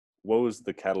what was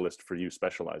the catalyst for you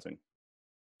specializing?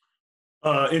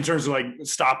 In terms of like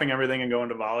stopping everything and going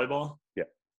to volleyball? Yeah.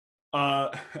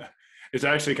 Uh, it's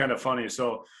actually kind of funny.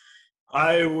 So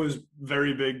I was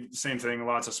very big, same thing,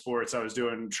 lots of sports. I was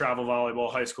doing travel volleyball,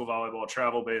 high school volleyball,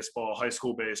 travel baseball, high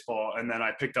school baseball, and then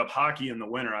I picked up hockey in the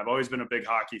winter. I've always been a big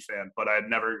hockey fan, but I've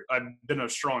been a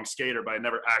strong skater, but I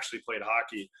never actually played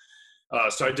hockey.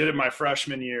 So I did it my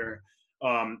freshman year.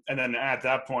 And then at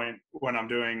that point, when I'm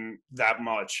doing that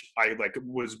much, I like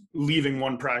was leaving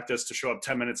one practice to show up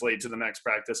 10 minutes late to the next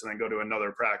practice and then go to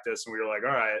another practice. And we were like, all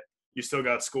right, you still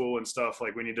got school and stuff.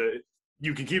 Like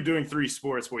you can keep doing 3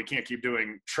 sports, but we can't keep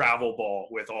doing travel ball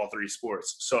with all 3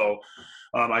 sports. So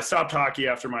I stopped hockey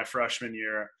after my freshman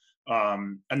year.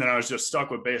 And then I was just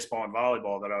stuck with baseball and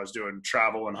volleyball that I was doing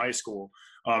travel in high school.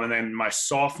 And then my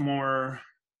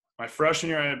freshman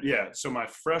year, so my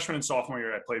freshman and sophomore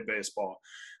year, I played baseball.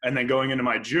 And then going into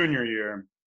my junior year,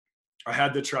 I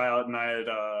had the tryout and I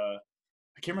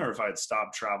can't remember if I had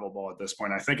stopped travel ball at this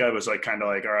point. I think I was like kind of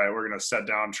like, all right, we're going to set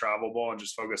down travel ball and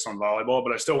just focus on volleyball.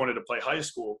 But I still wanted to play high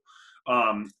school.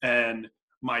 And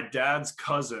my dad's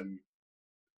cousin,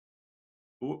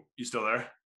 ooh, you still there?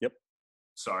 Yep.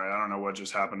 Sorry, I don't know what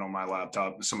just happened on my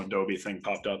laptop. Some Adobe thing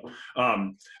popped up.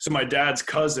 So my dad's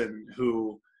cousin,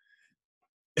 who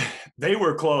they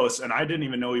were close, and I didn't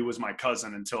even know he was my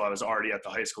cousin until I was already at the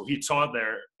high school. He taught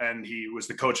there, and he was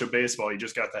the coach of baseball. He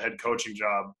just got the head coaching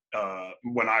job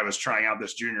when I was trying out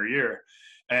this junior year,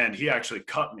 and he actually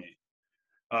cut me.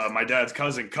 My dad's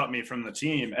cousin cut me from the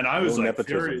team, and I was like,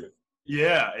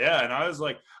 yeah, and I was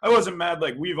like, I wasn't mad.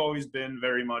 Like, we've always been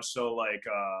very much so like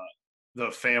the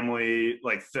family,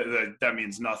 like that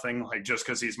means nothing. Like, just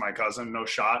because he's my cousin, no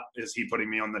shot is he putting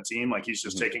me on the team. Like, he's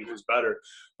just taking who's better.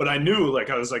 But I knew, like,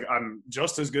 I was like, I'm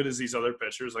just as good as these other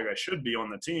pitchers. Like, I should be on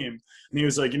the team. And he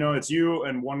was like, it's you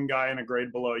and one guy in a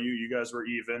grade below you. You guys were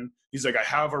even. He's like, I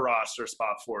have a roster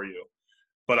spot for you,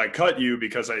 but I cut you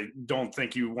because I don't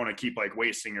think you want to keep like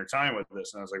wasting your time with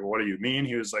this. And I was like, well, what do you mean?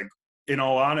 He was like, in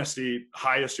all honesty,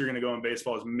 highest you're going to go in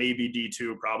baseball is maybe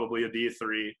D2, probably a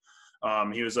D3.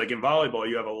 He was like, in volleyball,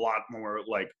 you have a lot more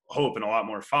like hope and a lot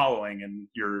more following. And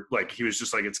you're like, he was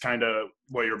just like, it's kind of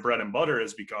what your bread and butter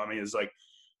has become. He is like,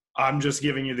 I'm just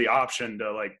giving you the option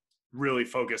to like really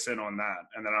focus in on that.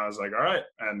 And then I was like, all right.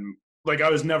 And like,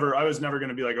 I was never going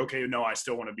to be like, okay, no, I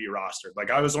still want to be rostered. Like,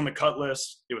 I was on the cut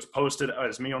list. It was posted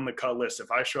as me on the cut list.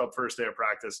 If I show up first day of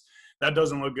practice, that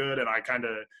doesn't look good. And I kind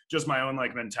of just my own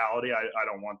like mentality. I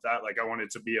don't want that. Like, I want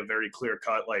it to be a very clear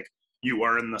cut, like you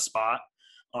earn the spot.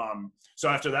 So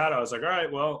after that, I was like, all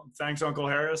right, well, thanks, Uncle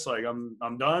Harris. Like,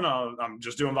 I'm done. I'm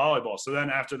just doing volleyball. So then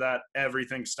after that,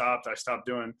 everything stopped. I stopped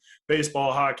doing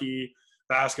baseball, hockey,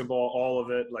 basketball, all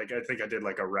of it. Like, I think I did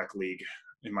like a rec league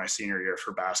in my senior year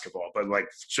for basketball, but like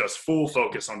just full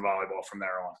focus on volleyball from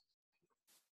there on.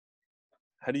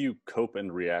 How do you cope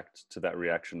and react to that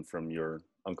reaction from your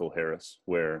Uncle Harris,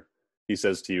 where he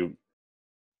says to you,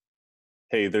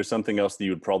 hey, there's something else that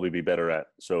you would probably be better at,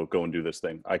 so go and do this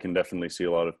thing? I can definitely see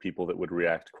a lot of people that would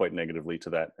react quite negatively to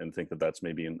that and think that that's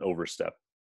maybe an overstep.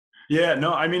 Yeah,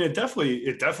 no, I mean, it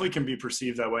definitely can be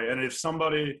perceived that way. And if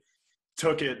somebody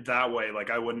took it that way,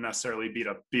 like, I wouldn't necessarily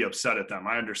be upset at them.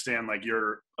 I understand, like,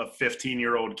 you're a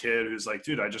 15-year-old kid who's like,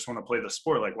 dude, I just want to play the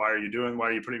sport. Like, why are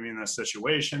you putting me in this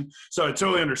situation? So I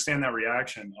totally understand that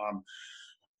reaction.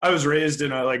 I was raised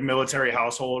in a like military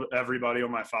household. Everybody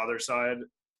on my father's side,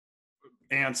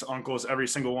 aunts, uncles, every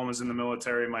single one was in the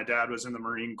military. My dad was in the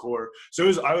Marine Corps. So it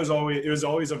was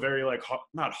always a very like,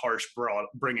 not harsh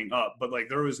bringing up, but like,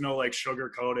 there was no like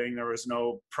sugarcoating. There was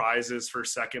no prizes for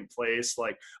second place.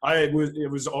 Like, it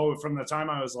was all from the time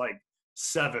I was like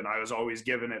 7, I was always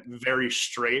given it very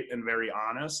straight and very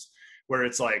honest, where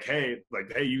it's like, hey,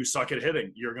 you suck at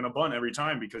hitting. You're going to bunt every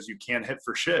time because you can't hit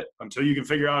for shit. Until you can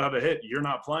figure out how to hit, you're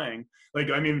not playing. Like,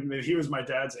 I mean, he was my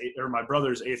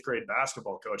brother's 8th grade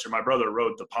basketball coach, and my brother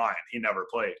rode the pine. He never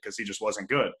played because he just wasn't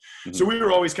good. Mm-hmm. So we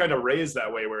were always kind of raised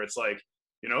that way, where it's like,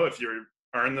 if you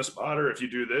earn the spot or if you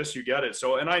do this, you get it.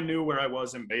 So, and I knew where I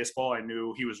was in baseball. I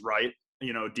knew he was right.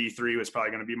 D3 was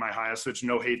probably going to be my highest, which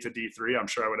no hate to D3. I'm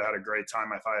sure I would have had a great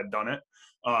time if I had done it.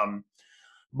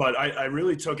 But I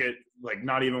really took it like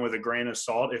not even with a grain of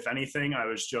salt. If anything, I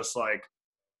was just like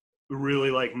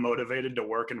really like motivated to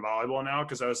work in volleyball now,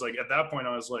 because I was like, at that point,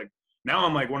 I was like, now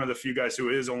I'm like one of the few guys who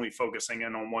is only focusing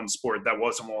in on one sport that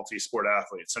was a multi-sport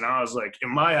athlete. So now I was like, in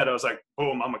my head, I was like,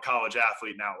 boom, I'm a college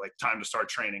athlete now, like time to start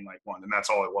training like one. And that's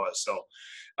all it was. So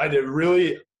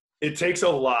it takes a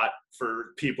lot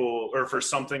for people or for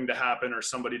something to happen or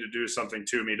somebody to do something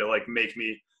to me to like make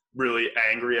me really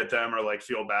angry at them or like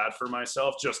feel bad for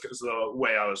myself, just because the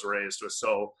way I was raised was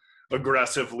so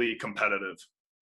aggressively competitive.